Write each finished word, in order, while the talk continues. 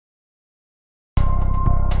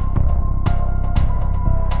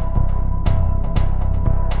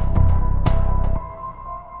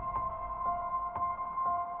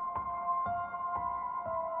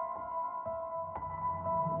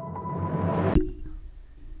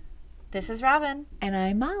This is Robin. And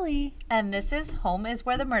I'm Molly. And this is Home is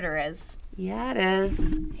Where the Murder Is. Yeah, it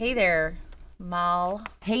is. Hey there, Mal.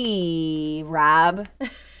 Hey, Rob.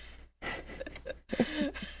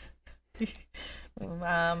 I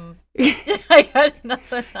got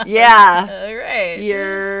nothing else. Yeah. All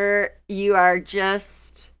right. You are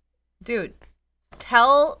just... Dude,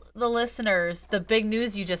 tell the listeners the big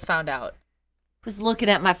news you just found out. Was looking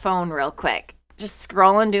at my phone real quick. Just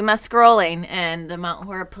doing my scrolling, and the Mount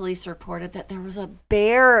Horeb police reported that there was a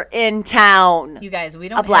bear in town. You guys, we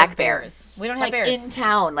don't have black bears. We don't have bears. in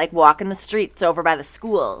town, like walking the streets over by the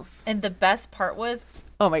schools. And the best part was...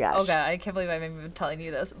 Oh my gosh. Oh God, I can't believe I'm even telling you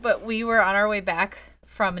this. But we were on our way back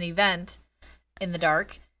from an event in the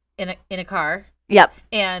dark in a car. Yep.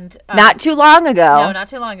 And not too long ago. No, not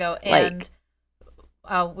too long ago. And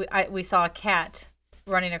we saw a cat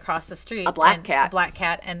running across the street. A black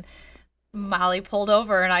cat. And Molly pulled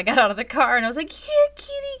over, and I got out of the car, and I was like, "Yeah,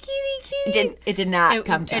 kitty." It did not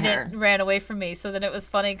come to her. And it ran away from me. So then it was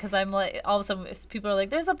funny because I'm like, all of a sudden, people are like,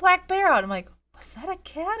 "There's a black bear out." I'm like, "Was that a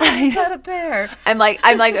cat or is that a bear?" I'm like,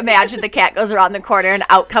 imagine the cat goes around the corner, and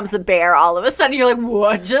out comes a bear. All of a sudden, you're like,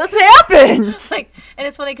 "What just happened?" And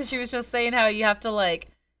it's funny because she was just saying how you have to like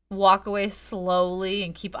walk away slowly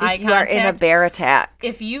and keep eye contact. You are in a bear attack.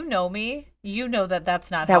 If you know me, you know that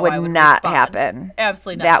that's not that how would I would not respond. happen.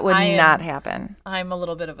 Absolutely not. That would not happen. I'm a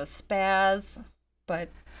little bit of a spaz, but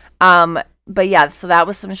yeah, so that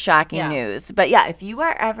was some shocking news. But yeah, if you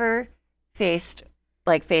are ever face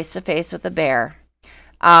to face with a bear,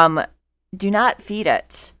 do not feed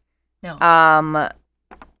it. No.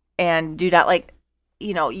 And do not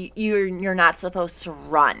you're not supposed to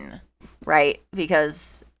run, right?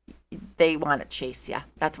 Because they want to chase you.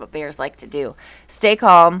 That's what bears like to do. Stay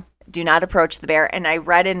calm. Do not approach the bear. And I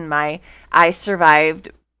read in my I Survived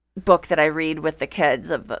book that I read with the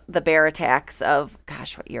kids of the bear attacks of,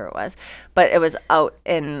 gosh, what year it was. But it was out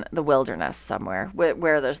in the wilderness somewhere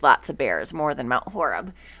where there's lots of bears, more than Mount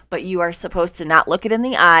Horeb. But you are supposed to not look it in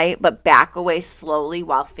the eye, but back away slowly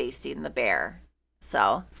while facing the bear.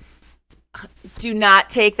 So... do not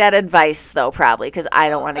take that advice, though, probably, because I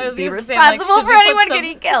don't want to be responsible for anyone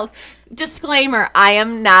getting killed. Disclaimer, I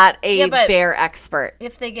am not a bear expert.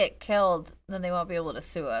 If they get killed, then they won't be able to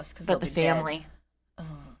sue us. But the family.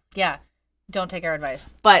 Yeah, don't take our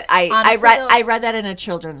advice. But I read that in a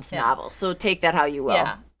children's novel, so take that how you will.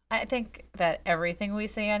 Yeah, I think that everything we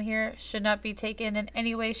say on here should not be taken in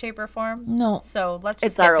any way, shape, or form. No. So let's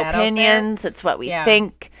just It's our opinions. It's what we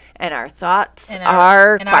think, and our thoughts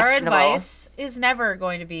are questionable. Our advice is never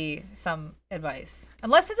going to be some advice.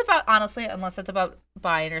 Unless it's about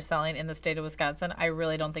buying or selling in the state of Wisconsin, I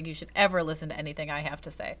really don't think you should ever listen to anything I have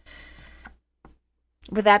to say.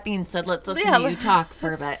 With that being said, let's listen to you talk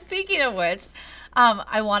for a bit. Speaking of which,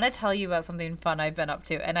 I want to tell you about something fun I've been up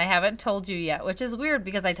to, and I haven't told you yet, which is weird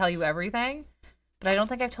because I tell you everything, but I don't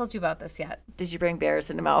think I've told you about this yet. Did you bring bears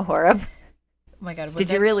into Mount Horeb? Oh my God. Did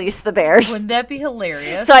you release the bears? Wouldn't that be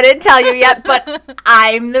hilarious? So I didn't tell you yet, but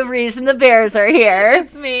I'm the reason the bears are here.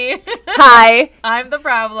 It's me. Hi. I'm the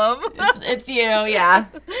problem. It's you, yeah.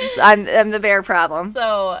 I'm the bear problem.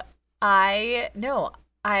 So I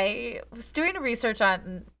was doing research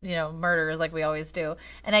on, murders like we always do.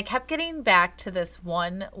 And I kept getting back to this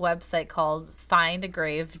one website called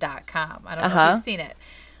findagrave.com. I don't know if you've seen it.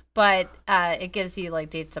 But it gives you like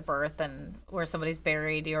dates of birth and where somebody's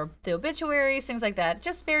buried, or the obituaries, things like that.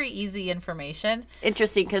 Just very easy information.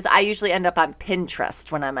 Interesting, because I usually end up on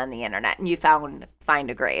Pinterest when I'm on the internet, and you find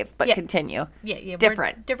a grave. But continue. Yeah,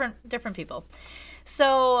 different people.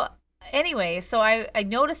 So anyway, I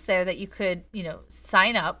noticed there that you could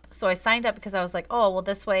sign up. So I signed up because I was like, oh well,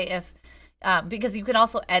 this way if because you can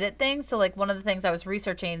also edit things. So like one of the things I was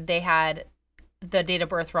researching, they had the date of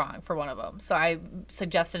birth wrong for one of them. So I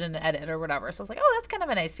suggested an edit or whatever. So I was like, oh, that's kind of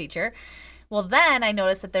a nice feature. Well, then I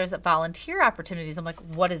noticed that there's volunteer opportunities. I'm like,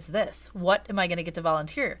 what is this? What am I going to get to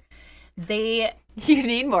volunteer? You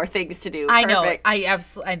need more things to do. I Perfect. know. I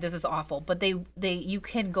absolutely, this is awful. But you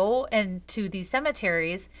can go into these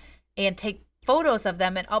cemeteries and take photos of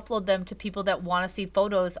them and upload them to people that want to see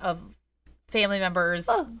photos of family members'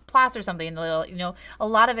 plots or something. A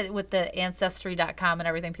lot of it with the ancestry.com and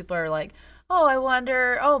everything, people are like, oh, I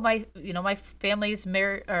wonder, my family's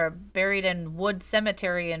buried in Wood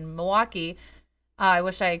Cemetery in Milwaukee. I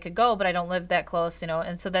wish I could go, but I don't live that close,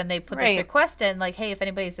 And so then they put this request in, like, hey, if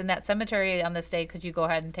anybody's in that cemetery on this day, could you go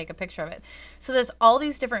ahead and take a picture of it? So there's all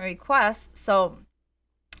these different requests. So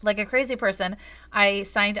like a crazy person, I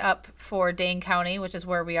signed up for Dane County, which is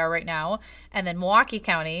where we are right now, and then Milwaukee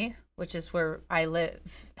County, which is where I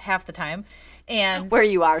live half the time. And where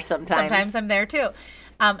you are sometimes. Sometimes I'm there too.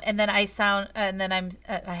 And then I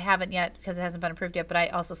haven't yet because it hasn't been approved yet, but I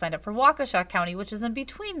also signed up for Waukesha County, which is in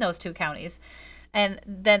between those two counties. And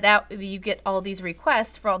then you get all these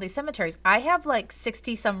requests for all these cemeteries. I have like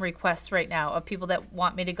 60 some requests right now of people that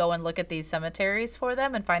want me to go and look at these cemeteries for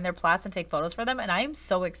them and find their plots and take photos for them. And I'm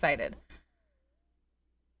so excited.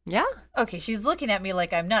 Yeah. Okay, she's looking at me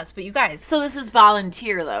like I'm nuts, but you guys. So this is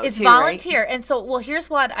volunteer, though. It's too, volunteer. Right? And so, well, here's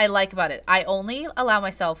what I like about it. I only allow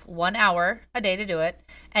myself 1 hour a day to do it.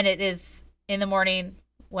 And it is in the morning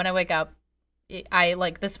when I wake up.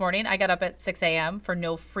 This morning, I got up at 6 a.m. for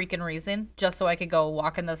no freaking reason, just so I could go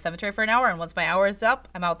walk in the cemetery for an hour. And once my hour is up,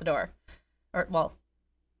 I'm out the door. Out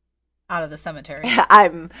of the cemetery.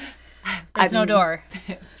 There's no door.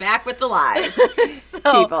 Back with the lies,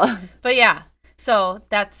 so, people. But yeah, so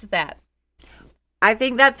that's that. I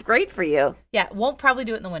think that's great for you. Yeah, won't probably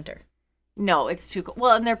do it in the winter. No, it's too cold.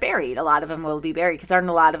 Well, and they're buried. A lot of them will be buried because aren't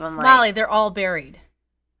a lot of them like... Molly, they're all buried.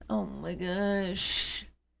 Oh my gosh.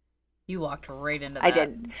 You walked right into that.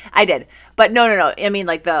 I did. But no. I mean,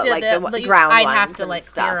 like the ground I'd ones have to like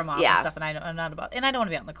stuff. clear them off yeah. and stuff, and I'm not about. And I don't want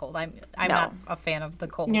to be out in the cold. I'm not a fan of the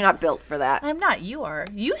cold. You're not built for that. I'm not. You are.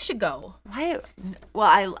 You should go. Why?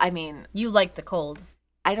 Well, I mean, you like the cold.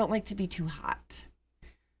 I don't like to be too hot.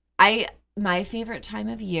 My favorite time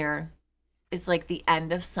of year is like the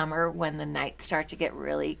end of summer when the nights start to get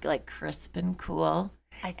really like crisp and cool.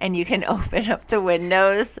 And you can open up the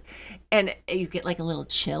windows and you get like a little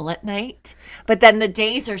chill at night. But then the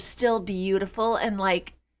days are still beautiful and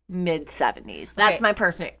like mid 70s. That's my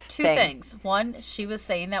perfect Two things. One, she was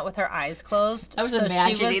saying that with her eyes closed. I was so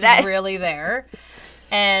imagining she was that. really there.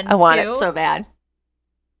 And I want it so bad.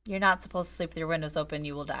 You're not supposed to sleep with your windows open.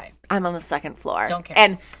 You will die. I'm on the second floor. Don't care.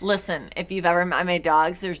 And listen, if you've ever met my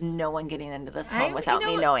dogs, there's no one getting into this home without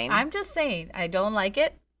me knowing. I'm just saying, I don't like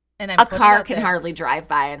it. And a car can hardly drive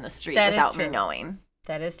by in the street without me knowing.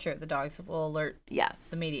 That is true. The dogs will alert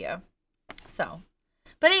the media. So,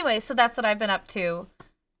 but anyway, so that's what I've been up to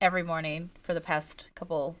every morning for the past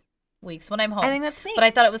couple weeks when I'm home. I think that's neat. But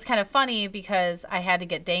I thought it was kind of funny because I had to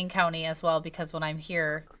get Dane County as well because when I'm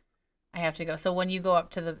here, I have to go. So when you go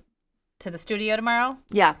up to the studio tomorrow,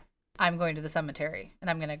 I'm going to the cemetery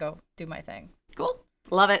and I'm going to go do my thing. Cool.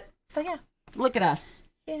 Love it. So yeah. Look at us.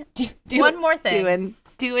 Yeah. One more thing.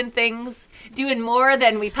 Doing things, doing more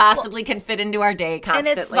than we possibly can fit into our day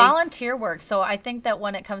constantly. And it's volunteer work. So I think that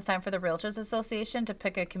when it comes time for the Realtors Association to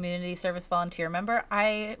pick a community service volunteer member,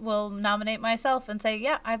 I will nominate myself and say,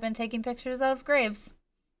 yeah, I've been taking pictures of graves.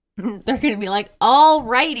 They're going to be like, all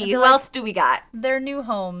righty, who else do we got? Their new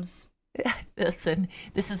homes. Listen,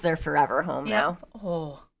 this is their forever home now.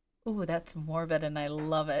 Oh, that's morbid and I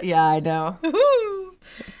love it. Yeah, I know.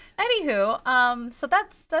 Anywho, so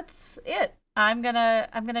that's it. I'm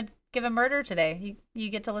gonna give a murder today. You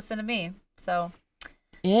get to listen to me. So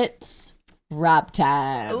it's Rob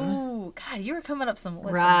time. Ooh, God, you were coming up with some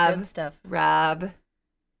good stuff. Rob.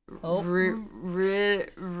 Oh.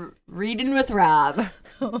 Reading with Rob.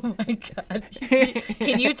 Oh my God.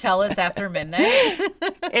 Can you tell it's after midnight?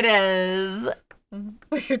 It is.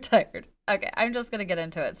 You're tired. Okay, I'm just gonna get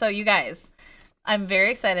into it. So you guys, I'm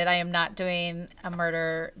very excited. I am not doing a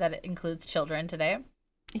murder that includes children today.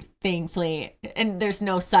 Thankfully. And there's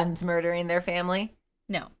no sons murdering their family?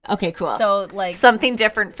 No. Okay, cool. So, like... something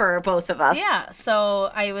different for both of us. Yeah. So,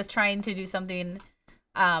 I was trying to do something...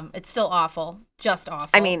 it's still awful. Just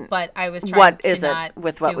awful. I mean... but I was trying what to is not it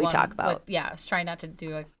with what we talk about? I was trying not to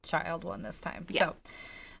do a child one this time. Yeah.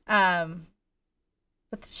 So,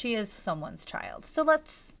 but she is someone's child. So,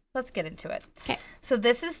 let's get into it. Okay. So,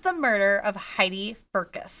 this is the murder of Heidi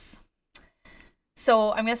Firkus.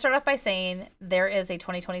 So I'm going to start off by saying there is a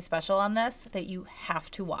 2020 special on this that you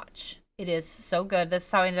have to watch. It is so good. This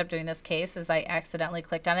is how I ended up doing this case is I accidentally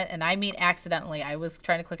clicked on it. And I mean accidentally. I was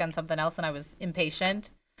trying to click on something else and I was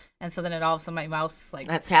impatient. And so then all of a sudden my mouse like...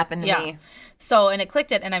 That's happened to me. So, and it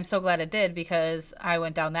clicked it and I'm so glad it did because I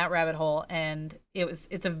went down that rabbit hole and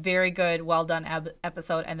it's a very good, well done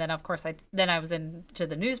episode. And then of course I was into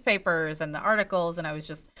the newspapers and the articles and I was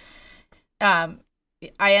just...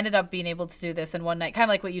 I ended up being able to do this in one night, kind of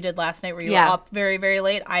like what you did last night where you were up very, very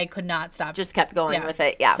late. I could not stop. Just kept going with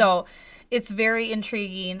it, yeah. So it's very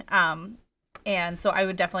intriguing. And so I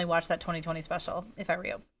would definitely watch that 2020 special if I were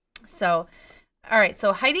you. So, all right.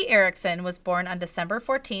 So Heidi Erickson was born on December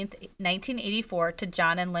 14th, 1984 to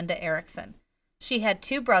John and Linda Erickson. She had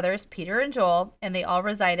two brothers, Peter and Joel, and they all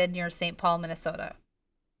resided near St. Paul, Minnesota.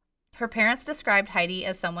 Her parents described Heidi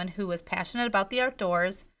as someone who was passionate about the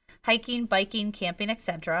outdoors, hiking, biking, camping,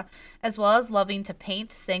 etc., as well as loving to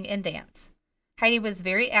paint, sing, and dance. Heidi was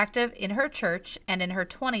very active in her church, and in her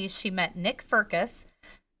 20s, she met Nick Firkus,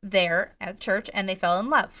 there at church, and they fell in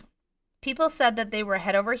love. People said that they were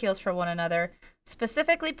head over heels for one another,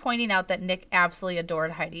 specifically pointing out that Nick absolutely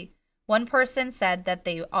adored Heidi. One person said that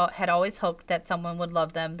they had always hoped that someone would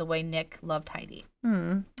love them the way Nick loved Heidi.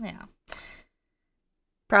 Yeah.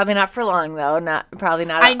 Probably not for long, though. Probably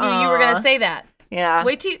not. I knew you were going to say that. Yeah.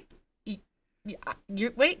 Wait till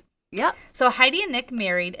wait. Yep. So Heidi and Nick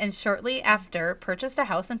married and shortly after purchased a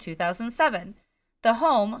house in 2007. The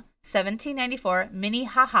home, 1794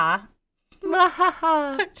 Minnehaha.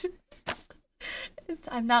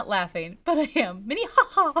 I'm not laughing, but I am.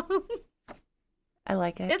 Minnehaha. I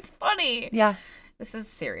like it. It's funny. Yeah. This is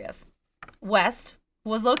serious. West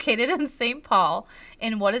was located in St. Paul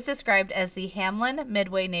in what is described as the Hamlin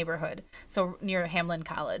Midway neighborhood, so near Hamlin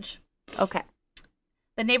College. Okay.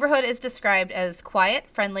 The neighborhood is described as quiet,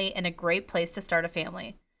 friendly, and a great place to start a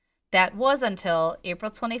family. That was until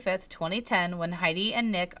April 25th, 2010, when Heidi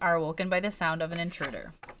and Nick are awoken by the sound of an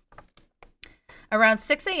intruder. Around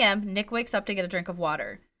 6 a.m., Nick wakes up to get a drink of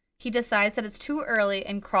water. He decides that it's too early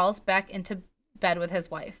and crawls back into bed with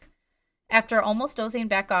his wife. After almost dozing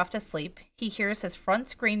back off to sleep, he hears his front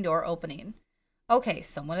screen door opening. Okay,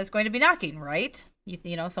 someone is going to be knocking, right?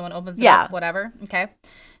 You know, someone opens it up, whatever. Okay.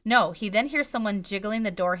 No, he then hears someone jiggling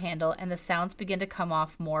the door handle, and the sounds begin to come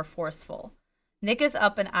off more forceful. Nick is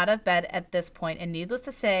up and out of bed at this point, and needless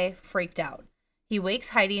to say, freaked out. He wakes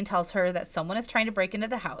Heidi and tells her that someone is trying to break into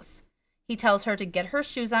the house. He tells her to get her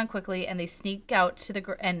shoes on quickly, and they'll sneak out to the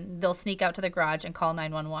garage and call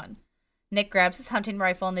 911. Nick grabs his hunting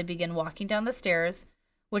rifle, and they begin walking down the stairs,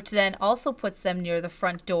 which then also puts them near the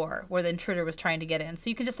front door where the intruder was trying to get in. So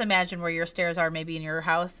you can just imagine where your stairs are, maybe in your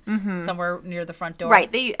house, somewhere near the front door. Right.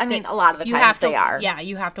 A lot of the times they are. Yeah,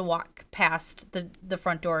 you have to walk past the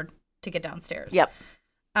front door to get downstairs. Yep.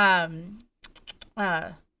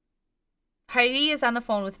 Heidi is on the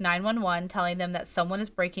phone with 911 telling them that someone is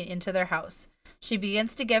breaking into their house. She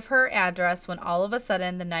begins to give her address when all of a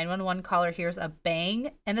sudden the 911 caller hears a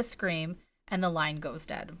bang and a scream, and the line goes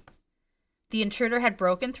dead. The intruder had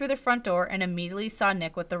broken through the front door and immediately saw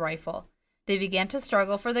Nick with the rifle. They began to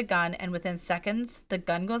struggle for the gun, and within seconds, the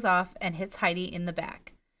gun goes off and hits Heidi in the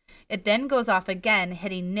back. It then goes off again,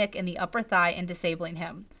 hitting Nick in the upper thigh and disabling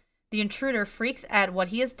him. The intruder freaks at what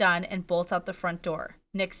he has done and bolts out the front door.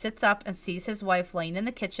 Nick sits up and sees his wife laying in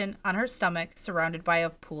the kitchen on her stomach, surrounded by a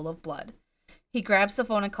pool of blood. He grabs the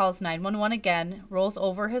phone and calls 911 again, rolls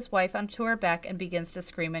over his wife onto her back, and begins to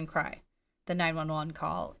scream and cry. The 911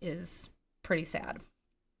 call is pretty sad.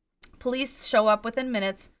 Police show up within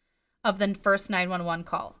minutes of the first 911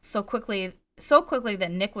 call, so quickly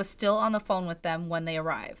that Nick was still on the phone with them when they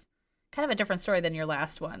arrive. Kind of a different story than your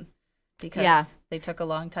last one, because they took a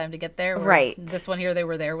long time to get there. Right. This one here, they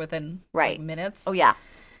were there within minutes. Oh, yeah.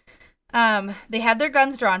 They had their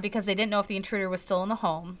guns drawn because they didn't know if the intruder was still in the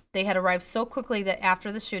home. They had arrived so quickly that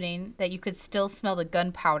after the shooting that you could still smell the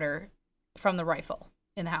gunpowder from the rifle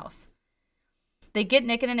in the house. They get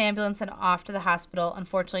Nick in an ambulance and off to the hospital.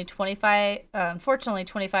 Unfortunately,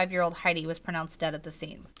 25-year-old Heidi was pronounced dead at the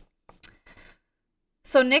scene.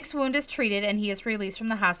 So Nick's wound is treated, and he is released from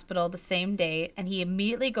the hospital the same day, and he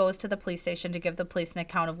immediately goes to the police station to give the police an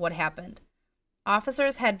account of what happened.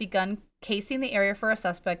 Officers had begun casing the area for a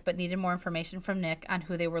suspect, but needed more information from Nick on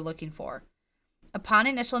who they were looking for. Upon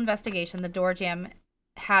initial investigation, the door jamb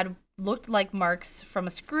had looked like marks from a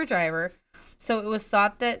screwdriver, so it was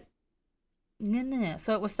thought that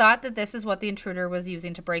this is what the intruder was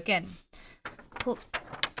using to break in.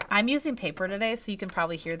 I'm using paper today, so you can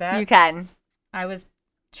probably hear that. You can. I was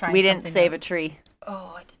trying. We didn't save a tree.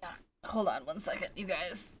 Oh, I did not. Hold on 1 second, you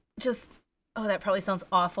guys. That probably sounds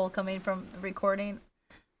awful coming from the recording,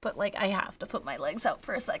 but I have to put my legs out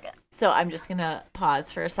for a second. So I'm just gonna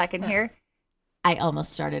pause for a second here. I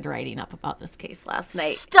almost started writing up about this case last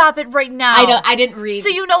night. Stop it right now. I didn't read. So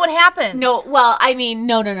you know what happened. No, well, I mean,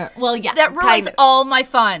 no. Well, yeah. That ruins all my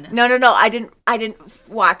fun. No. I didn't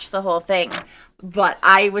watch the whole thing, but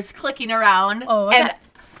I was clicking around. Oh, and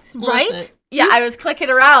right? Listen, yeah, I was clicking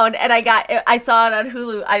around, and I saw it on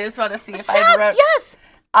Hulu. I just want to see if I remember. Yes.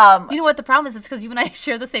 You know what the problem is? It's because you and I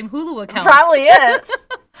share the same Hulu account. Probably is.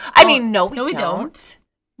 I mean, no, we don't.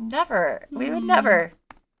 Never. We would never.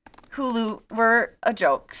 Hulu, we're a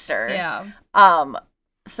jokester. Yeah.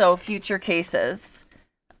 So future cases.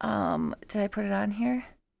 Did I put it on here?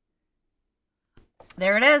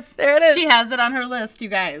 There it is. She has it on her list, you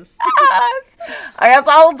guys. I guess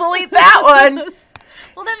I'll delete that one.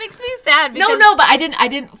 Well, that makes me sad. Because... No, but I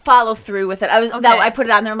didn't follow through with it. I put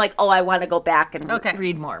it on there. I'm like, oh, I want to go back and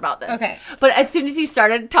read more about this. Okay. But as soon as you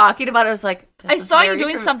started talking about it, I was like, I saw you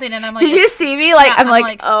doing something, and I'm like, did you see me? Like, I'm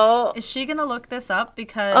like, oh, is she gonna look this up?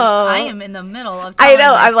 Because I am in the middle of telling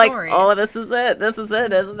I'm story. Like, oh, this is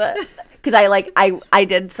it, isn't it? Because I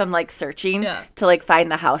did some like searching to like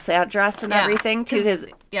find the house address and everything too, because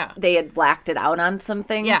they had blacked it out on some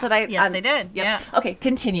things that I they did. Yep. Yeah. Okay,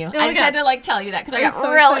 continue. Oh, I just had to like tell you that because I got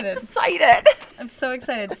real excited. I'm so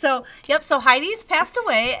excited. So so Heidi's passed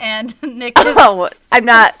away, and Nick is... I'm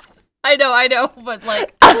not. I know, but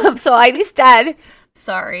like... so Heidi's dead.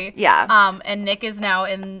 Sorry. Yeah. And Nick is now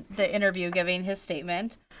in the interview giving his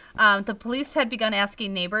statement. The police had begun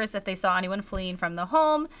asking neighbors if they saw anyone fleeing from the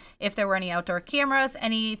home, if there were any outdoor cameras,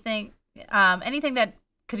 anything that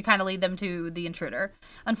could kind of lead them to the intruder.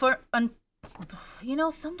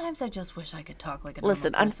 Sometimes I just wish I could talk like a normal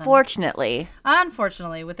person.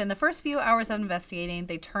 Unfortunately, within the first few hours of investigating,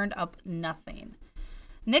 they turned up nothing.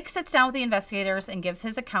 Nick sits down with the investigators and gives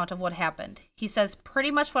his account of what happened. He says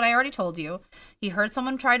pretty much what I already told you. He heard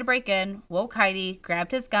someone try to break in, woke Heidi,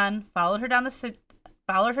 grabbed his gun, followed her down the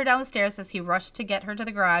stairs as he rushed to get her to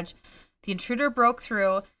the garage. The intruder broke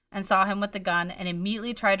through and saw him with the gun and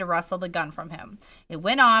immediately tried to wrestle the gun from him. It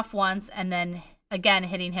went off once and then again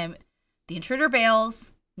hitting him. The intruder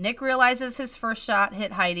bails. Nick realizes his first shot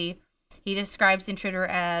hit Heidi. He describes the intruder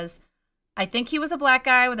as, I think he was a black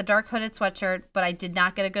guy with a dark hooded sweatshirt, but I did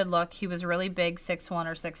not get a good look. He was really big, 6'1"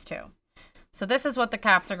 or 6'2". So this is what the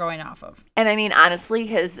cops are going off of. And I mean, honestly,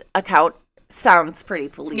 his account sounds pretty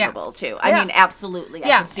believable too. I mean, absolutely. I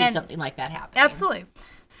can see something like that happening. Absolutely.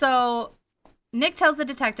 So Nick tells the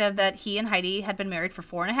detective that he and Heidi had been married for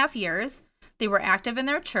 4.5 years. They were active in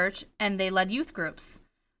their church and they led youth groups.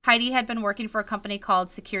 Heidi had been working for a company called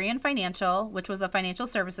Securian Financial, which was a financial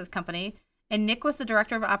services company, and Nick was the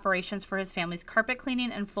director of operations for his family's carpet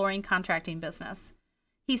cleaning and flooring contracting business.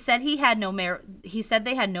 He said they had no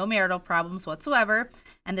marital problems whatsoever,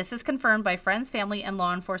 and this is confirmed by friends, family, and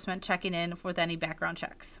law enforcement checking in with any background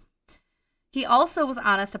checks. He also was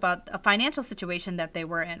honest about a financial situation that they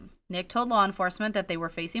were in. Nick told law enforcement that they were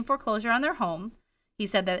facing foreclosure on their home. He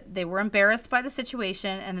said that they were embarrassed by the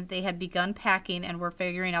situation and that they had begun packing and were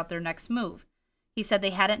figuring out their next move. He said they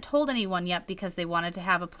hadn't told anyone yet because they wanted to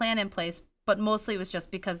have a plan in place, but mostly it was just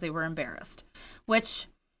because they were embarrassed. Which,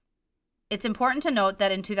 it's important to note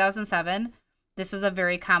that in 2007, this was a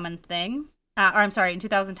very common thing. In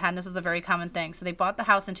 2010, this was a very common thing. So they bought the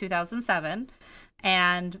house in 2007,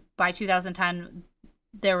 and by 2010,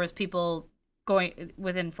 there was people going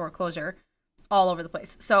within foreclosure all over the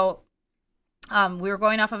place. So we were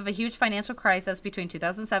going off of a huge financial crisis between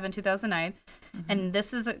 2007 and 2009. And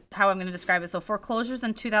this is how I'm going to describe it. So foreclosures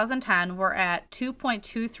in 2010 were at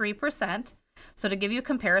 2.23%. So to give you a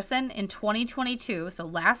comparison, in 2022, so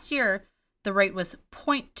last year, the rate was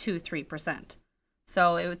 0.23%.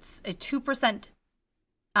 So it's a 2%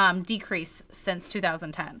 decrease since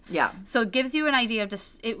 2010. Yeah. So it gives you an idea of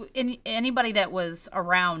just anybody that was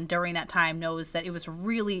around during that time knows that it was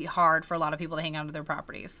really hard for a lot of people to hang on to their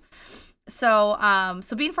properties. So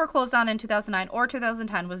being foreclosed on in 2009 or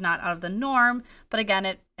 2010 was not out of the norm. But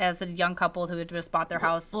again, as a young couple who had just bought their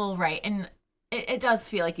house. Well, right. And it does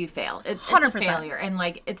feel like you failed. It's 100%. a failure. And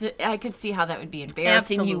like, I could see how that would be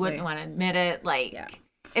embarrassing. Absolutely. You wouldn't want to admit it. Like,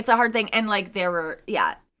 it's a hard thing. And like, there were,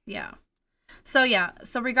 Yeah. So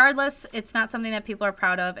regardless, it's not something that people are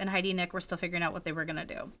proud of. And Heidi and Nick were still figuring out what they were going to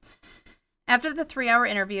do. After the 3-hour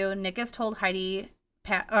interview, Nick is told that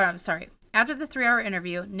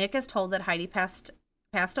Heidi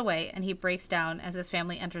passed away, and he breaks down as his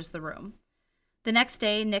family enters the room. The next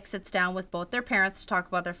day, Nick sits down with both their parents to talk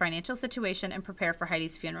about their financial situation and prepare for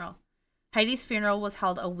Heidi's funeral. Heidi's funeral was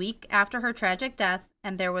held a week after her tragic death,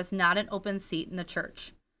 and there was not an open seat in the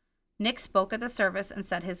church. Nick spoke at the service and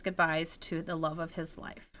said his goodbyes to the love of his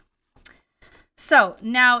life. So,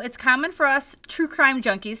 now it's common for us true crime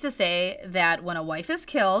junkies to say that when a wife is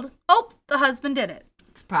killed, the husband did it.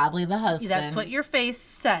 It's probably the husband. That's what your face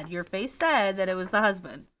said. Your face said that it was the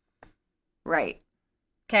husband. Right.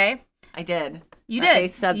 Okay? I did. You my did.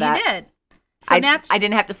 Face said that. You did. So I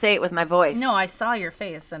didn't have to say it with my voice. No, I saw your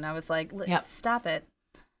face, and I was like, stop it.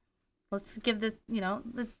 Let's give this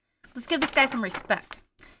guy some respect.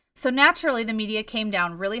 So naturally, the media came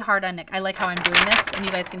down really hard on Nick. I like how I'm doing this, and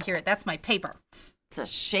you guys can hear it. That's my paper. It's a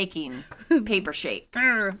shaking paper shake.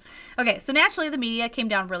 Okay, so naturally, the media came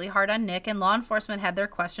down really hard on Nick, and law enforcement had their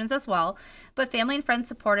questions as well, but family and friends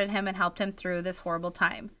supported him and helped him through this horrible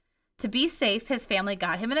time. To be safe, his family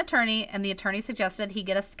got him an attorney, and the attorney suggested he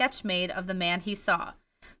get a sketch made of the man he saw.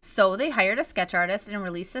 So they hired a sketch artist and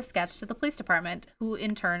released the sketch to the police department, who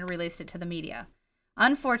in turn released it to the media.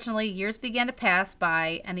 Unfortunately, years began to pass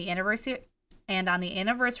by, and on the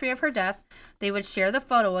anniversary of her death, they would share the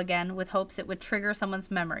photo again with hopes it would trigger someone's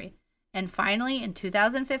memory. And finally, in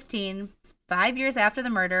 2015, 5 years after the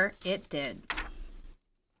murder, it did.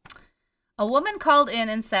 A woman called in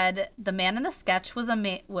and said the man in the sketch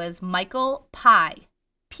was Michael Pye.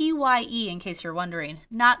 P-Y-E, in case you're wondering.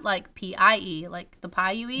 Not like P-I-E, like the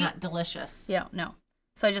pie you eat. Not delicious. Yeah, no.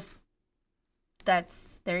 So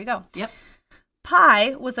there you go. Yep.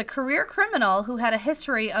 Pye was a career criminal who had a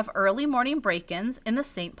history of early morning break-ins in the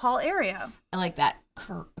St. Paul area. I like that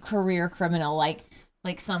career criminal. Like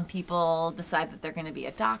some people decide that they're going to be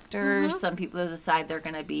a doctor. Mm-hmm. Some people decide they're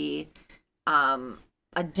going to be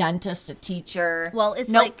a dentist, a teacher. Well, it's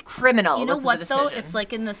criminal. You know was what, the though? decision. It's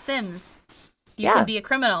like in The Sims. You can be a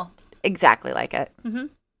criminal. Exactly like it.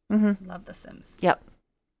 Mm-hmm. Mm-hmm. Love The Sims. Yep.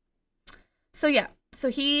 So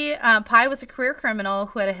Pye was a career criminal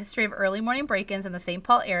who had a history of early morning break-ins in the St.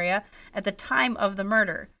 Paul area at the time of the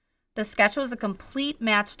murder. The sketch was a complete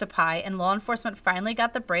match to Pye, and law enforcement finally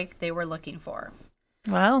got the break they were looking for.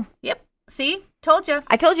 Wow. Yep. See? Told you.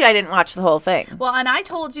 I told you I didn't watch the whole thing. Well, and I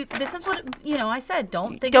told you, this is what, I said,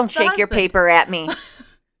 don't shake your paper at me.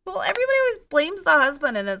 Well, everybody always blames the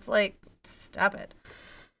husband, and it's like, stop it.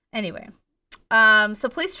 Anyway, so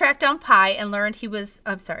police tracked down Pye and learned he was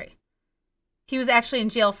actually in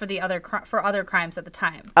jail for other crimes at the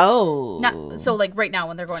time. Oh. So like right now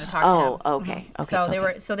when they're going to talk to him. Oh, okay. Mm-hmm.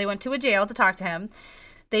 Okay. So they went to a jail to talk to him.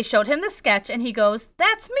 They showed him the sketch and he goes,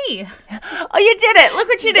 "That's me." Oh, you did it. Look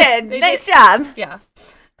what you did. Nice job. Yeah.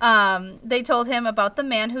 They told him about the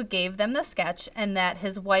man who gave them the sketch and that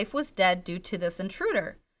his wife was dead due to this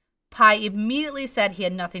intruder. Pye immediately said he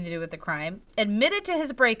had nothing to do with the crime, admitted to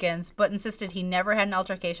his break-ins, but insisted he never had an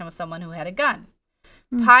altercation with someone who had a gun.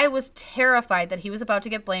 Pye was terrified that he was about to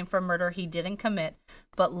get blamed for a murder he didn't commit,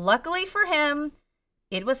 but luckily for him,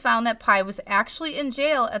 it was found that Pye was actually in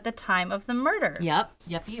jail at the time of the murder. Yep,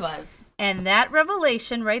 he was. And that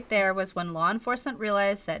revelation right there was when law enforcement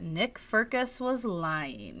realized that Nick Firkus was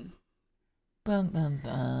lying. Bum, bum,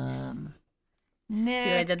 bum. Nick. See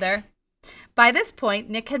what I did there? By this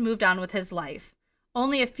point, Nick had moved on with his life.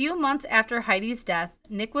 Only a few months after Heidi's death,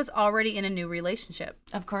 Nick was already in a new relationship.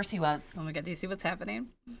 Of course he was. Oh my God, do you see what's happening?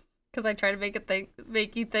 Because I tried to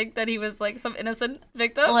make you think that he was like some innocent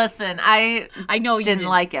victim. Listen, I know you didn't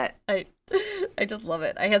like it. I just love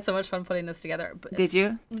it. I had so much fun putting this together. Did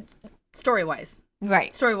you? Story-wise.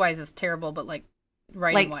 Right. Story-wise is terrible, but like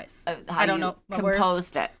writing-wise. I don't know.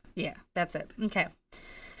 Composed it. Yeah, that's it. Okay.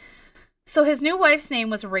 So his new wife's name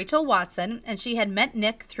was Rachel Watson, and she had met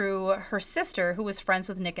Nick through her sister, who was friends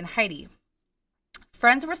with Nick and Heidi.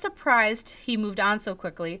 Friends were surprised he moved on so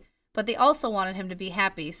quickly, but they also wanted him to be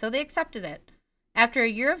happy, so they accepted it. After a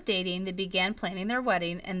year of dating, they began planning their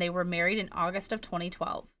wedding, and they were married in August of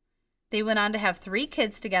 2012. They went on to have 3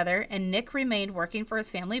 kids together, and Nick remained working for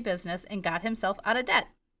his family business and got himself out of debt.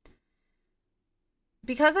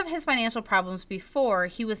 Because of his financial problems before,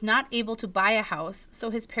 he was not able to buy a house, so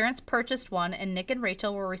his parents purchased one, and Nick and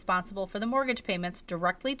Rachel were responsible for the mortgage payments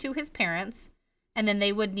directly to his parents, and then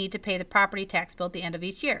they would need to pay the property tax bill at the end of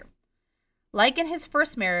each year. Like in his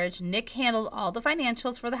first marriage, Nick handled all the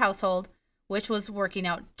financials for the household, which was working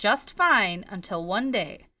out just fine until one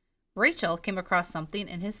day, Rachel came across something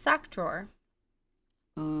in his sock drawer.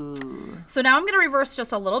 Ooh. So now I'm going to reverse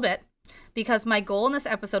just a little bit, because my goal in this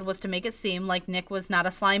episode was to make it seem like Nick was not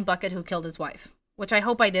a slime bucket who killed his wife, which I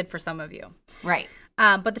hope I did for some of you. Right.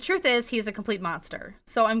 But the truth is, he's a complete monster.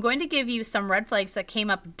 So I'm going to give you some red flags that came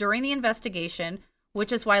up during the investigation,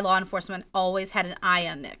 which is why law enforcement always had an eye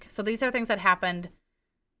on Nick. So these are things that happened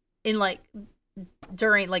in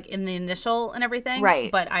during in the initial and everything. Right.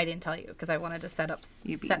 But I didn't tell you because I wanted to set the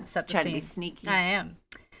trying scene. to be sneaky. I am.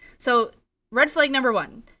 So red flag number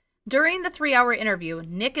 1. During the 3-hour interview,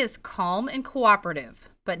 Nick is calm and cooperative,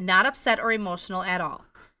 but not upset or emotional at all.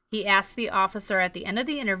 He asks the officer at the end of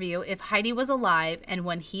the interview if Heidi was alive, and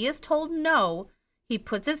when he is told no, he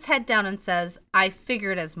puts his head down and says, "I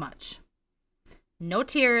figured as much." No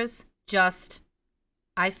tears, just,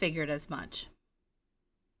 "I figured as much."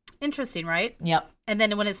 Interesting, right? Yep. And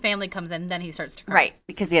then when his family comes in, then he starts to cry. Right,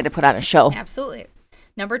 because he had to put on a show. Absolutely.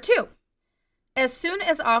 Number 2. As soon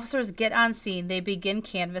as officers get on scene, they begin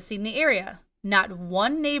canvassing the area. Not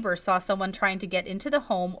one neighbor saw someone trying to get into the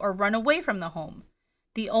home or run away from the home.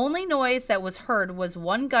 The only noise that was heard was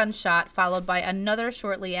one gunshot, followed by another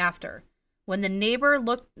shortly after. When the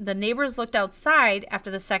neighbors looked outside after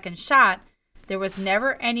the second shot, there was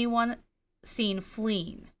never anyone seen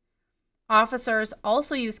fleeing. Officers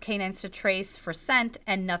also used canines to trace for scent,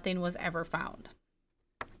 and nothing was ever found.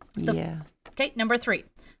 Okay, number 3.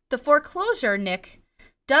 The foreclosure, Nick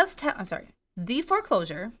does tell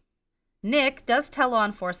law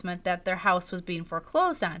enforcement that their house was being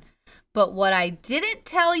foreclosed on. But what I didn't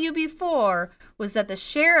tell you before was that the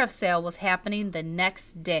sheriff's sale was happening the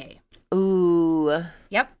next day. Ooh.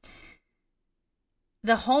 Yep.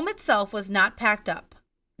 The home itself was not packed up.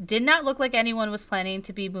 Did not look like anyone was planning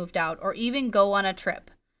to be moved out or even go on a trip.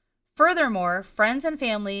 Furthermore, friends and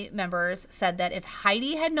family members said that if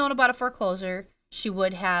Heidi had known about a foreclosure, she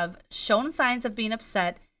would have shown signs of being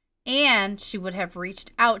upset and she would have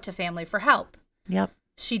reached out to family for help. Yep.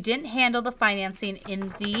 She didn't handle the financing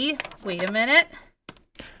in the, wait a minute.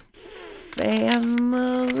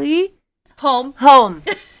 Family? Home.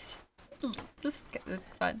 This is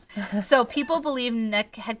fun. So people believe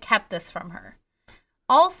Nick had kept this from her.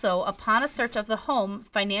 Also, upon a search of the home,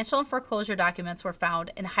 financial and foreclosure documents were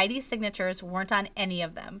found, and Heidi's signatures weren't on any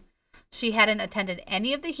of them. She hadn't attended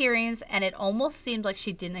any of the hearings, and it almost seemed like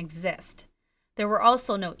she didn't exist. There were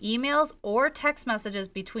also no emails or text messages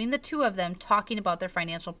between the two of them talking about their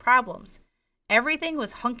financial problems. Everything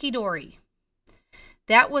was hunky-dory.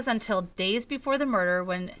 That was until days before the murder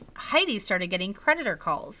when Heidi started getting creditor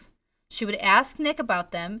calls. She would ask Nick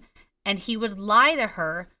about them, and he would lie to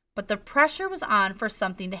her, but the pressure was on for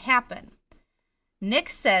something to happen. Nick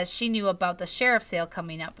says she knew about the sheriff's sale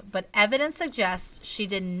coming up, but evidence suggests she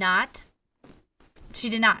did not.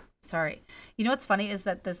 Sorry. You know what's funny is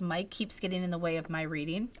that this mic keeps getting in the way of my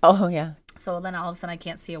reading. Oh, yeah. So then all of a sudden I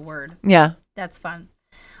can't see a word. Yeah. That's fun.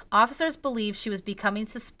 Officers believe she was becoming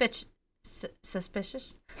suspicious.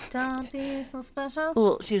 Don't be suspicious.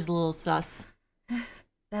 She was a little sus. Is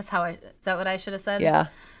that what I should have said? Yeah.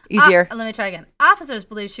 Easier. Let me try again. Officers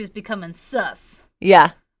believe she was becoming sus.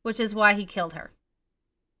 Yeah. Which is why he killed her.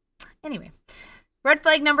 Anyway. Red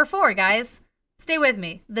flag number 4, guys. Stay with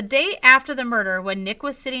me. The day after the murder, when Nick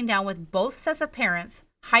was sitting down with both sets of parents,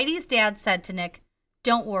 Heidi's dad said to Nick,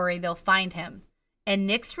 "Don't worry, they'll find him." And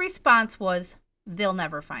Nick's response was, "They'll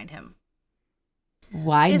never find him."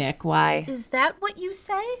 Why, Nick? Why? Is that what you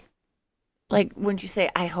say? Like, wouldn't you say,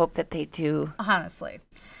 I hope that they do? Honestly.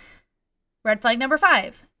 Red flag number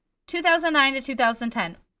 5. 2009 to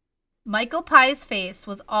 2010. Michael Pye's face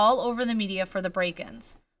was all over the media for the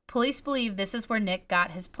break-ins. Police believe this is where Nick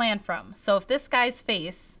got his plan from. So if this guy's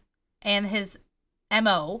face and his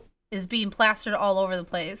MO is being plastered all over the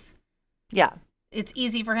place, yeah, it's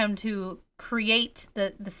easy for him to create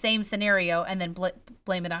the same scenario and then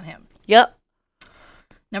blame it on him. Yep.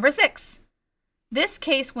 Number 6. This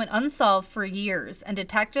case went unsolved for years, and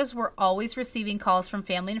detectives were always receiving calls from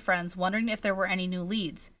family and friends wondering if there were any new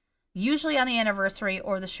leads, usually on the anniversary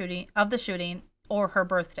or the shooting or her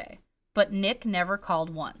birthday. But Nick never called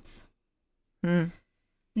once.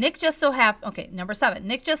 Nick just so happened. Number 7.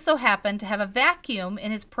 Nick just so happened to have a vacuum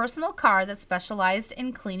in his personal car that specialized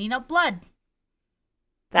in cleaning up blood.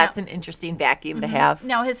 That's an interesting vacuum to have.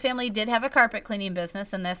 Now, his family did have a carpet cleaning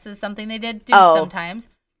business, and this is something they did do sometimes.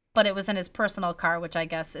 But it was in his personal car, which I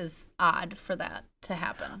guess is odd for that to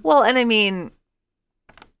happen. Well, and I mean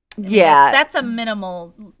yeah. That's a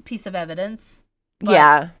minimal piece of evidence.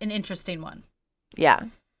 But an interesting one. Yeah.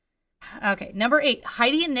 Okay, number 8.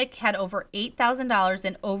 Heidi and Nick had over $8,000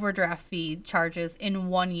 in overdraft fee charges in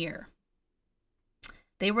 1 year.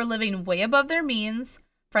 They were living way above their means.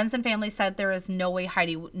 Friends and family said there is no way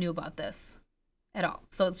Heidi knew about this at all.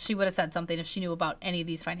 So she would have said something if she knew about any of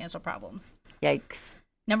these financial problems. Yikes.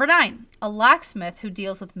 Number 9. A locksmith who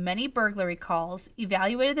deals with many burglary calls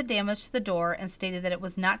evaluated the damage to the door and stated that it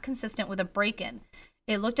was not consistent with a break-in.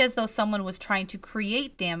 It looked as though someone was trying to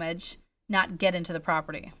create damage, not get into the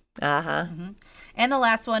property. Uh-huh. And the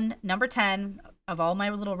last one, number 10, of all my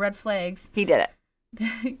little red flags. He did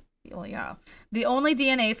it. Well, yeah. The only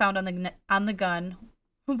DNA found on the gun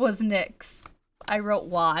was Nick's. I wrote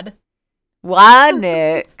Wad. Wad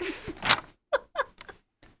Nick's.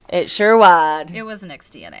 It sure wad. It was Nick's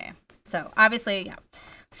DNA. So, obviously, yeah.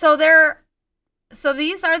 So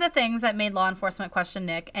these are the things that made law enforcement question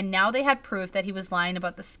Nick, and now they had proof that he was lying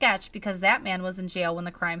about the sketch because that man was in jail when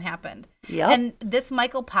the crime happened. Yep. And this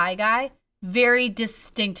Michael Pye guy, very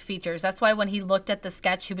distinct features. That's why when he looked at the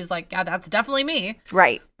sketch, he was like, yeah, that's definitely me.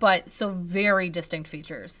 Right. But so very distinct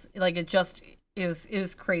features. Like it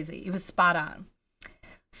was crazy. It was spot on.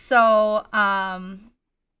 So,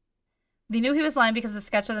 they knew he was lying because the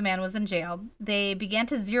sketch of the man was in jail. They began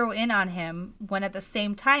to zero in on him when at the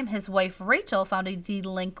same time his wife Rachel found a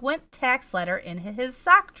delinquent tax letter in his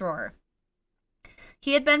sock drawer.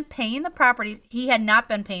 He had not been paying the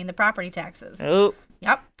property taxes. Oh.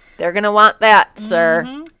 Yep. They're going to want that,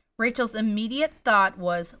 sir. Rachel's immediate thought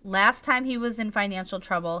was, last time he was in financial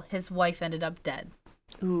trouble, his wife ended up dead.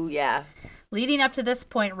 Ooh, yeah. Leading up to this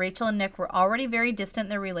point, Rachel and Nick were already very distant in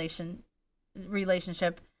their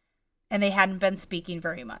relationship, and they hadn't been speaking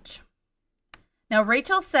very much. Now,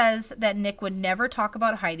 Rachel says that Nick would never talk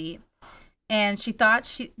about Heidi, and she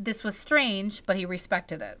thought this was strange, but he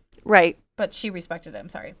respected it. Right. But she respected it, I'm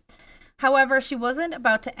sorry. However, she wasn't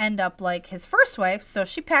about to end up like his first wife, so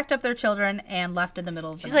she packed up their children and left in the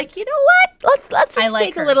middle of the night. She's like, you know what? Let's just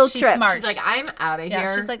take a little trip. Smart. She's like, I'm out of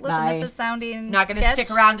here. She's like, listen, Bye. this is sounding Not going to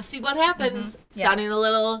stick around to see what happens. Mm-hmm. Yeah. Sounding a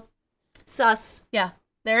little sus. Yeah.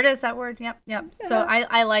 There it is, that word. Yep. So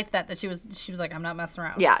I liked that she was like, I'm not messing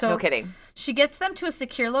around. Yeah, so no kidding. She gets them to a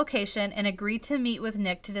secure location and agreed to meet with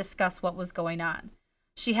Nick to discuss what was going on.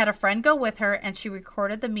 She had a friend go with her, and she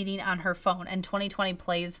recorded the meeting on her phone. And 2020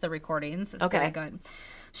 plays the recordings. It's very good.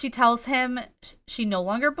 She tells him she no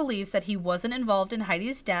longer believes that he wasn't involved in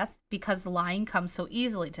Heidi's death because the lying comes so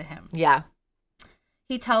easily to him. Yeah.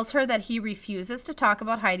 He tells her that he refuses to talk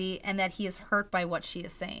about Heidi and that he is hurt by what she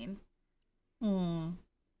is saying.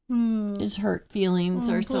 His hurt feelings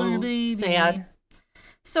are so sad.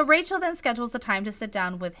 So Rachel then schedules a time to sit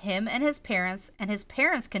down with him and his parents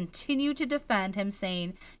continue to defend him,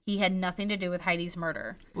 saying he had nothing to do with Heidi's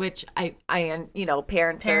murder. Which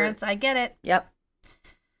Parents, I get it. Yep.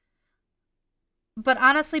 But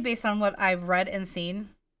honestly, based on what I've read and seen,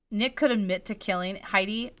 Nick could admit to killing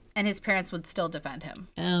Heidi and his parents would still defend him.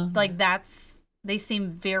 Oh. Like they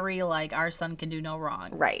seem very like, our son can do no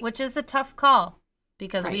wrong. Right. Which is a tough call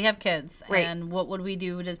because Right. we have kids. Right. And what would we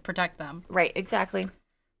do to protect them? Right, exactly.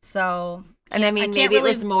 So, And I mean, maybe it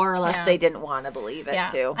was more or less yeah. they didn't want to believe it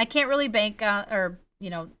too. I can't really bank on,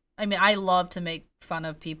 I mean, I love to make fun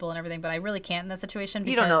of people and everything, but I really can't in that situation.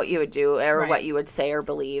 You don't know what you would do or Right. what you would say or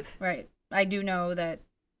believe. Right. I do know that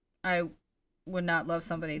I would not love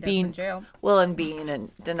somebody that's in jail. Well, and being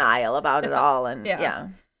in denial about it all. And Yeah.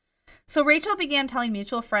 So Rachel began telling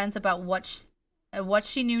mutual friends about what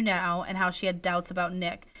she knew now and how she had doubts about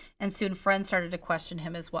Nick. And soon friends started to question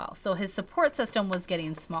him as well. So his support system was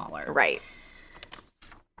getting smaller. Right.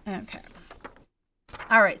 Okay.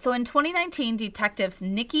 All right. So in 2019, detectives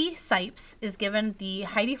Nikki Sipes is given the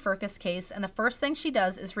Heidi Firkus case. And the first thing she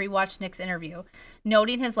does is rewatch Nick's interview,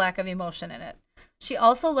 noting his lack of emotion in it. She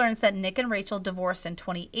also learns that Nick and Rachel divorced in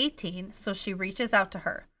 2018. So she reaches out to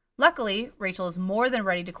her. Luckily, Rachel is more than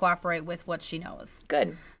ready to cooperate with what she knows.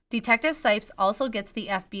 Good. Detective Sipes also gets the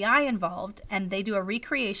FBI involved, and they do a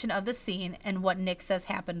recreation of the scene and what Nick says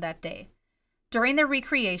happened that day. During the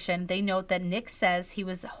recreation, they note that Nick says he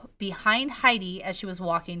was behind Heidi as she was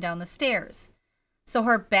walking down the stairs. So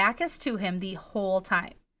her back is to him the whole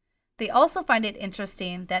time. They also find it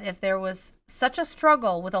interesting that if there was such a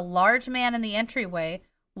struggle with a large man in the entryway,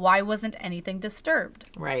 why wasn't anything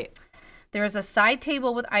disturbed? Right. There is a side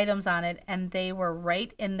table with items on it, and they were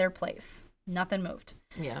right in their place. Nothing moved.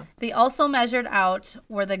 Yeah. They also measured out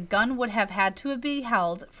where the gun would have had to be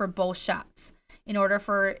held for both shots in order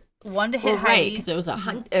for one to hit Heidi. Right, because it was a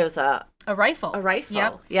rifle. A rifle.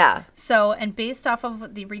 Yep. Yeah. So, and based off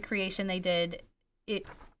of the recreation they did, it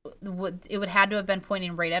would had to have been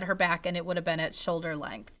pointing right at her back, and it would have been at shoulder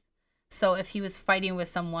length. So, if he was fighting with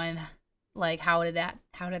someone, like how did that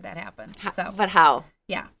happen? But how?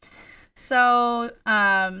 Yeah. So,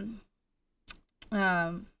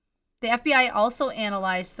 the FBI also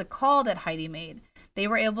analyzed the call that Heidi made. They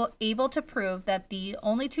were able to prove that the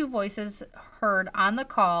only two voices heard on the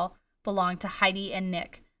call belonged to Heidi and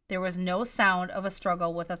Nick. There was no sound of a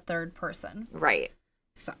struggle with a third person. Right.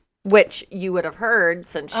 So, which you would have heard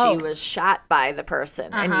since she was shot by the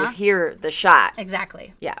person, and you hear the shot.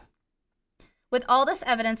 Exactly. Yeah. With all this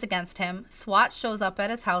evidence against him, SWAT shows up at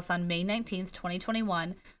his house on May 19th,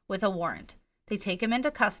 2021 with a warrant. They take him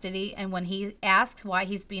into custody, and when he asks why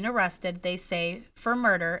he's being arrested, they say for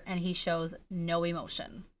murder, and he shows no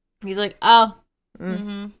emotion. He's like, oh.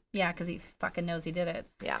 Mm-hmm. Yeah, because he fucking knows he did it.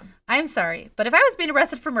 Yeah. I'm sorry, but if I was being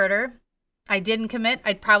arrested for murder, I didn't commit,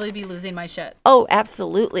 I'd probably be losing my shit. Oh,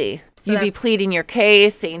 absolutely. So You'd be pleading your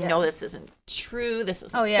case, saying, no, this isn't true, this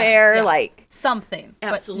isn't fair, yeah. like. Something.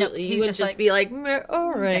 Absolutely. But no, you would just be like,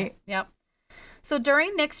 all right. Okay. Yep. So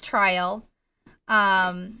during Nick's trial,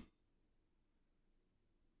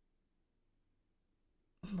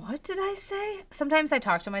 what did I say? Sometimes I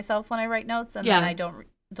talk to myself when I write notes, and then I don't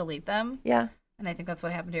delete them. Yeah. And I think that's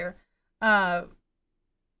what happened here.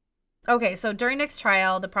 Okay, so during Nick's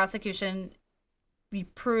trial, the prosecution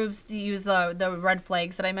proves to use the red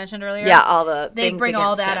flags that I mentioned earlier. Yeah, all the They things bring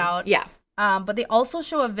all against that him. out. Yeah. But they also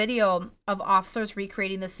show a video of officers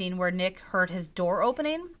recreating the scene where Nick heard his door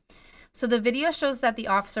opening. So the video shows that the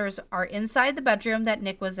officers are inside the bedroom that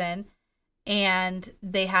Nick was in, and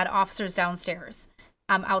they had officers downstairs,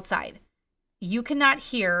 outside. You cannot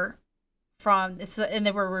hear from this, and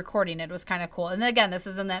they were recording it. It was kind of cool. And again, this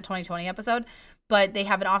is in that 2020 episode, but they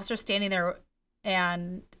have an officer standing there,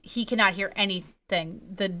 and he cannot hear anything.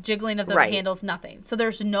 The jiggling of the handles, nothing. So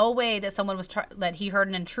there's no way that someone was that he heard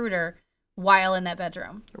an intruder while in that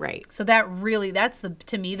bedroom. Right. So that's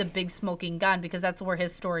to me the big smoking gun, because that's where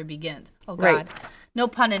his story begins. Oh God. Right. No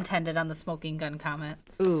pun intended on the smoking gun comment.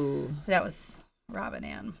 Ooh. That was Robin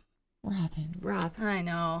Ann. Rob. I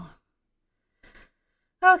know.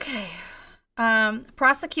 Okay.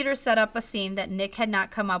 Prosecutors set up a scene that Nick had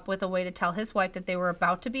not come up with a way to tell his wife that they were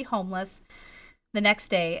about to be homeless the next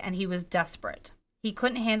day, and he was desperate. He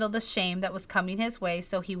couldn't handle the shame that was coming his way,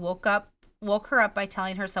 so he woke her up by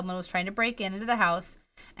telling her someone was trying to break into the house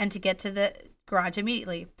and to get to the garage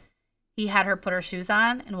immediately. He had her put her shoes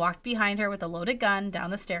on and walked behind her with a loaded gun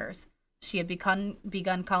down the stairs. She had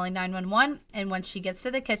begun calling 911, and when she gets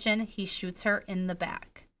to the kitchen, he shoots her in the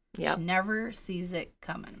back. Yep. She never sees it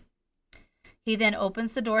coming. He then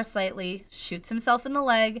opens the door slightly, shoots himself in the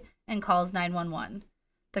leg, and calls 911.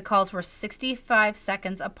 The calls were 65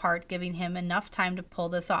 seconds apart, giving him enough time to pull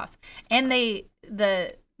this off. And the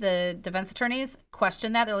defense attorneys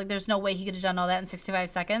questioned that. They're like, there's no way he could have done all that in 65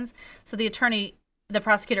 seconds. So the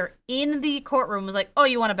prosecutor in the courtroom was like, oh,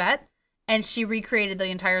 you want to bet? And she recreated the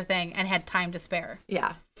entire thing and had time to spare.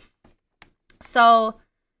 Yeah. So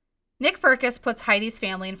Nick Firkus puts Heidi's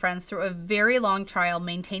family and friends through a very long trial,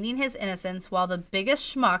 maintaining his innocence, while the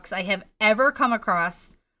biggest schmucks I have ever come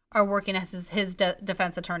across are working as his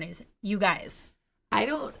defense attorneys. You guys.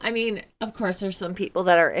 Of course, there's some people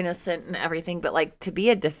that are innocent and everything, but like to be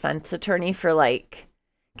a defense attorney for like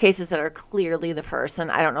cases that are clearly the person,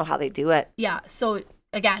 I don't know how they do it. Yeah. So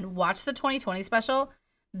again, watch the 2020 special.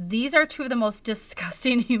 These are two of the most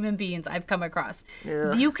disgusting human beings I've come across.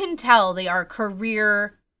 Ugh. You can tell they are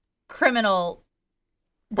career criminal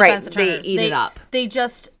defense attorneys. They eat it up. They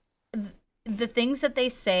just, the things that they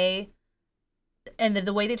say and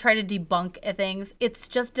the way they try to debunk things, it's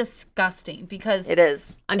just disgusting, because it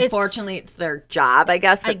is. Unfortunately, it's their Job, I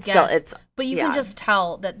guess, but still it's. But you can just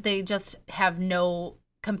tell that they just have no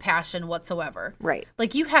compassion whatsoever. Right.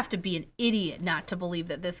 Like, you have to be an idiot not to believe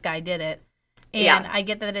that this guy did it. And I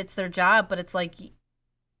get that it's their job, but it's like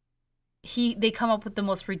they come up with the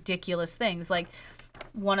most ridiculous things. Like,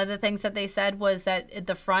 one of the things that they said was that at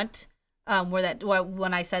the front,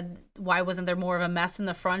 when I said why wasn't there more of a mess in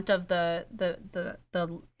the front of the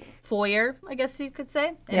foyer, I guess you could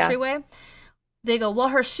say, entryway. They go, well,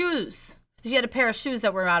 her shoes. She had a pair of shoes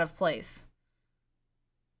that were out of place.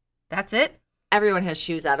 That's it. Everyone has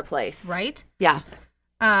shoes out of place. Right? Yeah.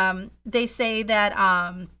 They say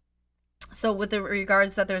that so with the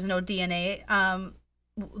regards that there's no DNA,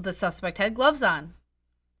 the suspect had gloves on.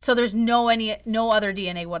 So there's no other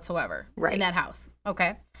DNA whatsoever in that house.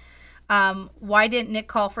 Okay. Why didn't Nick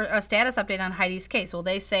call for a status update on Heidi's case? Well,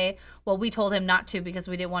 they say, well, we told him not to because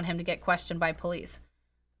we didn't want him to get questioned by police.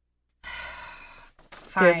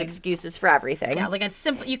 Fine. There's excuses for everything. Yeah, like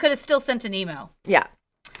you could have still sent an email. Yeah.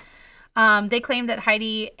 They claimed that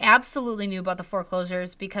Heidi absolutely knew about the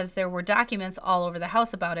foreclosures because there were documents all over the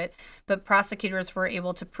house about it, but prosecutors were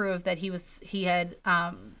able to prove that he had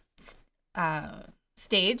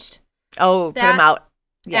staged. Oh, put him out.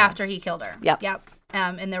 Yeah. After he killed her. Yep.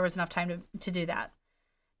 And there was enough time to do that.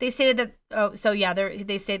 They stated that,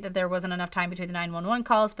 they state that there wasn't enough time between the 911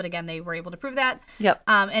 calls, but again, they were able to prove that. Yep.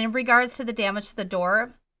 And in regards to the damage to the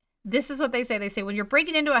door, this is what they say. They say, when you're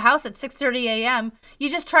breaking into a house at 6:30 a.m.,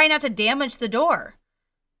 you just try not to damage the door.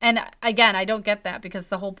 And again, I don't get that, because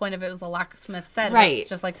the whole point of it was the locksmith said. Right. It's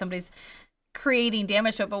just like somebody's creating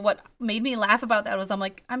damage to it. But what made me laugh about that was, I'm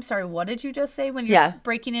like, I'm sorry, what did you just say when you're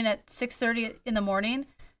breaking in at 6:30 in the morning?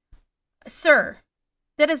 Sir,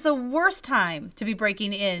 that is the worst time to be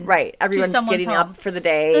breaking in. Right. Everyone's getting home. up for the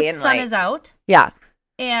day. The sun is out. Yeah.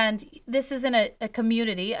 And this is in a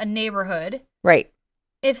community, a neighborhood. Right.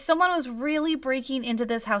 If someone was really breaking into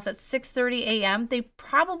this house at 6:30 a.m., they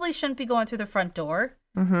probably shouldn't be going through the front door.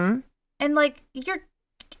 Mm-hmm. And like, people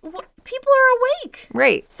are awake.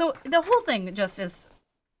 Right. So the whole thing just is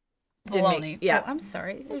baloney. Yeah. Oh, I'm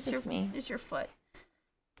sorry. It's just me. There's your foot.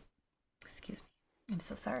 Excuse me. I'm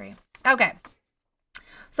so sorry. Okay.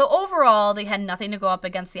 So overall, they had nothing to go up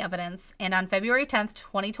against the evidence. And on February 10th,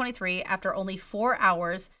 2023, after only 4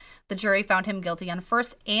 hours, the jury found him guilty on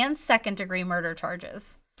first and second degree murder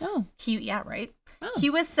charges. Oh. Right. Oh. He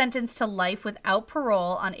was sentenced to life without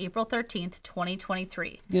parole on April 13th,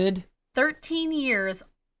 2023. Good. 13 years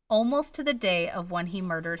almost to the day of when he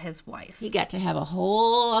murdered his wife. He got to have a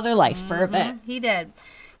whole other life for a bit. He did.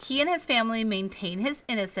 He and his family maintain his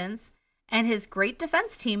innocence, and his great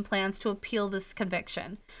defense team plans to appeal this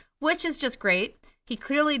conviction, which is just great. He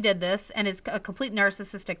clearly did this and is a complete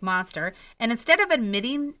narcissistic monster. And instead of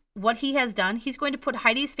admitting what he has done, he's going to put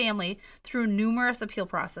Heidi's family through numerous appeal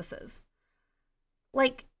processes.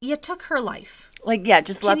 Like, you took her life. Like, yeah,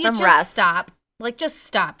 just let them just rest. Stop. Like, just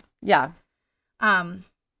stop. Yeah. And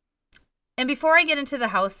before I get into the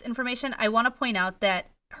house information, I want to point out that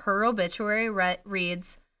her obituary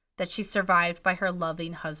reads that she survived by her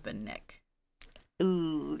loving husband, Nick.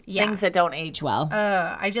 Ooh, Yeah. Things that don't age well.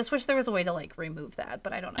 I just wish there was a way to, like, remove that,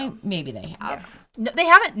 but I don't know. Maybe they have. No, they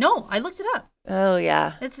haven't. No, I looked it up. Oh,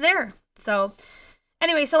 yeah. It's there. So,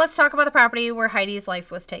 anyway, so let's talk about the property where Heidi's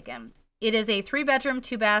life was taken. It is a 3-bedroom,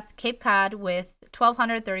 2-bath Cape Cod with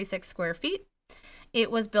 1,236 square feet.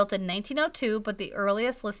 It was built in 1902, but the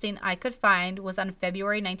earliest listing I could find was on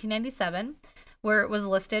February 1997, where it was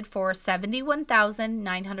listed for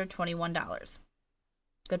 $71,921.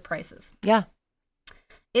 Good prices. Yeah.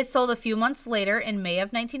 It sold a few months later in May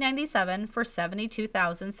of 1997 for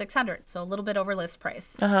 $72,600, so a little bit over list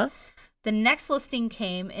price. Uh-huh. The next listing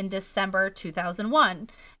came in December 2001,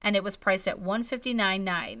 and it was priced at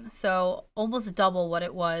 $159,900, so almost double what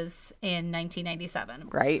it was in 1997.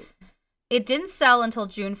 Right. It didn't sell until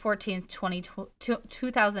June 14th,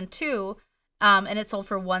 2002, and it sold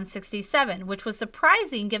for $167,000, which was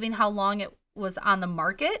surprising given how long it was on the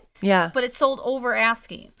market. Yeah. But it sold over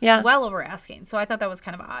asking. Yeah. Well over asking. So I thought that was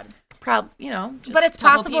kind of odd. Just But it's a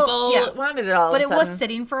couple possible- people yeah. Wanted it all But of a it was sudden.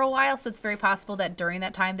 sitting for a while, so it's very possible that during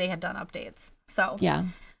that time they had done updates. So Yeah.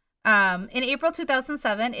 in April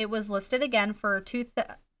 2007, it was listed again for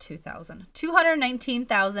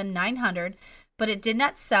 $219,900, but it did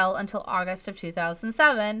not sell until August of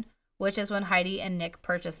 2007, which is when Heidi and Nick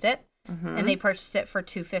purchased it, and they purchased it for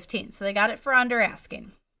 $215,000. So they got it for under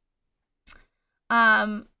asking.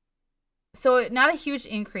 So not a huge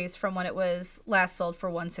increase from when it was last sold for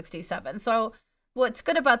 $167,000. So what's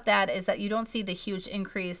good about that is that you don't see the huge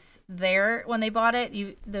increase there when they bought it.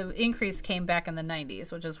 The increase came back in the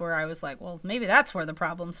 90s, which is where I was like, well, maybe that's where the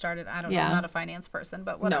problem started. I don't know. Yeah. I'm not a finance person,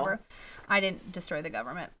 but whatever. I didn't destroy the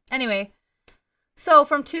government. Anyway, so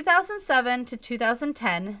from 2007 to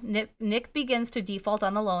 2010, Nick begins to default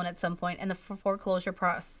on the loan at some point, and the foreclosure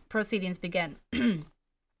proceedings begin.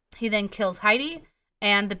 He then kills Heidi,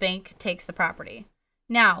 and the bank takes the property.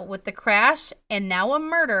 Now, with the crash and now a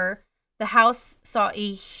murder, the house saw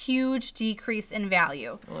a huge decrease in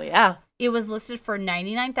value. Well, yeah. It was listed for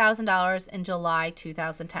 $99,000 in July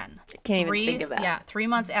 2010. Can't even think of that. Yeah, 3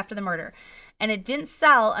 months after the murder. And it didn't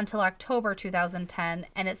sell until October 2010,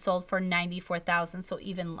 and it sold for $94,000, so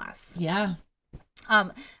even less. Yeah.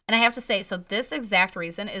 And I have to say, so this exact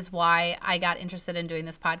reason is why I got interested in doing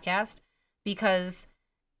this podcast, because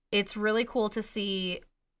it's really cool to see.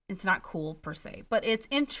 It's not cool per se, but it's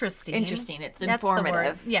interesting. Interesting. It's That's the word.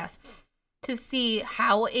 informative. Yes. To see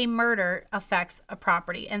how a murder affects a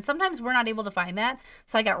property. And sometimes we're not able to find that.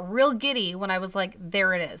 So I got real giddy when I was like,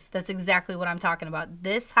 there it is. That's exactly what I'm talking about.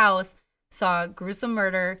 This house saw gruesome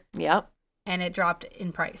murder. Yep. And it dropped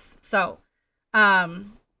in price. So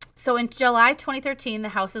in July 2013, the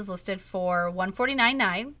house is listed for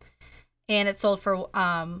 $149,900, and it sold for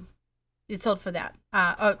that.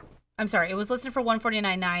 I'm sorry, it was listed for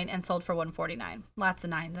 $149,900 and sold for $149,000. Lots of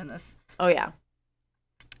nines in this. Oh, yeah.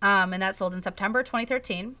 And that sold in September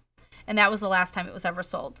 2013, and that was the last time it was ever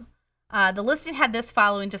sold. The listing had this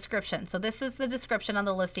following description. So this is the description on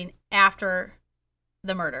the listing after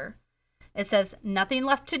the murder. It says, nothing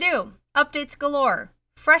left to do. Updates galore.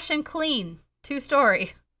 Fresh and clean.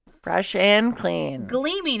 2-story. Fresh and clean.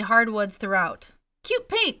 Gleaming hardwoods throughout. Cute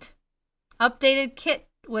paint. Updated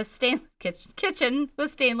kitchen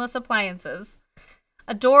with stainless appliances.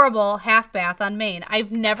 Adorable half bath on Main.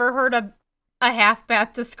 I've never heard a half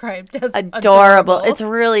bath described as adorable. It's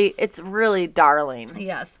really darling.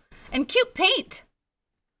 Yes. And cute paint.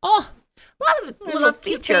 Oh, A lot of little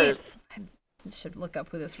cute features. paint. I should look up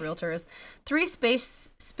who this realtor is. 3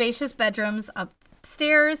 spacious bedrooms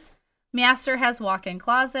upstairs. Master has walk-in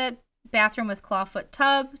closet. Bathroom with clawfoot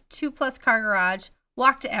tub. 2+ car garage.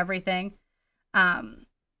 Walk to everything.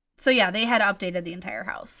 So yeah, they had updated the entire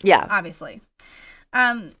house. Yeah. Obviously.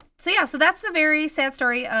 So that's the very sad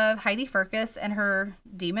story of Heidi Firkus and her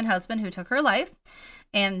demon husband who took her life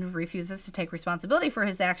and refuses to take responsibility for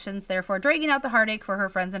his actions, therefore dragging out the heartache for her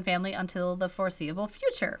friends and family until the foreseeable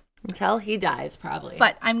future. Until he dies. dies probably.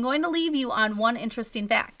 But I'm going to leave you on one interesting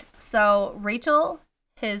fact. So Rachel,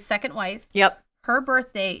 his second wife, Yep. her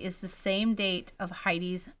birthday is the same date of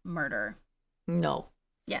Heidi's murder. No.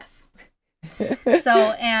 Yes. So,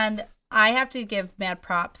 and I have to give mad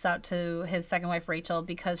props out to his second wife, Rachel,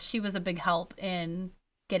 because she was a big help in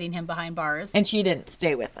getting him behind bars. And she didn't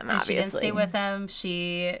stay with him, And obviously. she didn't stay with him.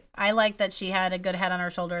 I like that she had a good head on her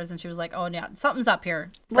shoulders, and she was like, "Oh, yeah, something's up here."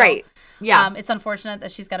 So, Right. Yeah. It's unfortunate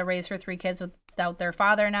that she's got to raise her 3 kids without their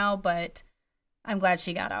father now, but I'm glad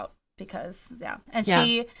she got out because, yeah. And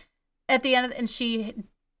she, at the end, and she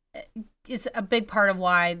is a big part of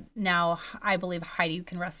why now I believe Heidi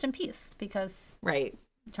can rest in peace because Right.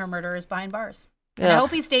 her murderer is behind bars. And I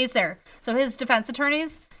hope he stays there so his defense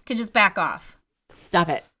attorneys can just back off. Stop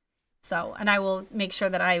it. So, and I will make sure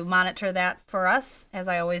that I monitor that for us, as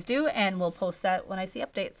I always do, and we'll post that when I see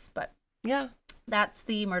updates. But Yeah. that's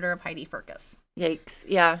the murder of Heidi Firkus. Yikes.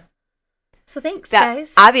 Yeah. So thanks, That,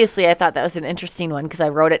 guys. obviously, I thought that was an interesting one because I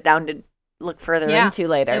wrote it down to look further into It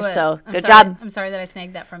later. was. So I'm good sorry- job. I'm sorry that I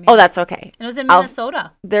snagged that from you. Oh, that's okay. It was in I'll-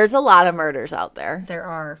 Minnesota. There's a lot of murders out there. There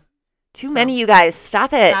are. Too many, you guys.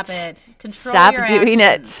 Stop it. Stop it. Control Stop your doing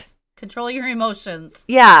actions. it. Control your emotions.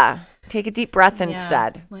 Yeah. Take a deep breath Yeah.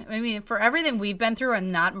 instead. I mean, for everything we've been through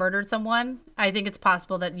and not murdered someone, I think it's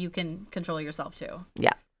possible that you can control yourself too.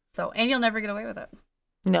 Yeah. So, and you'll never get away with it.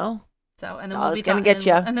 No. So, and It's then we'll be always gonna talking, get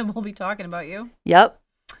ya. and then we'll be talking about you. Yep.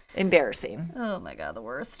 Embarrassing. Oh my God, the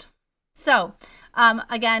worst. So,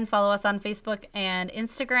 again, follow us on Facebook and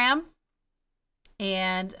Instagram,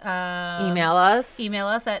 and Email us. email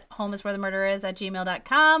us at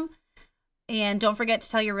homeiswherethemurderis@gmail.com. And don't forget to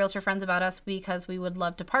tell your realtor friends about us because we would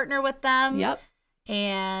love to partner with them. Yep.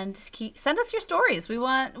 And send us your stories. We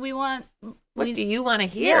want. What do you want to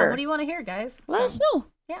Yeah. hear? What do you want to hear, guys? Let us know.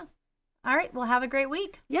 Yeah. All right. Well, have a great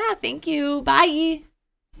week. Yeah, thank you. Bye.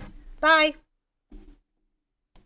 Bye.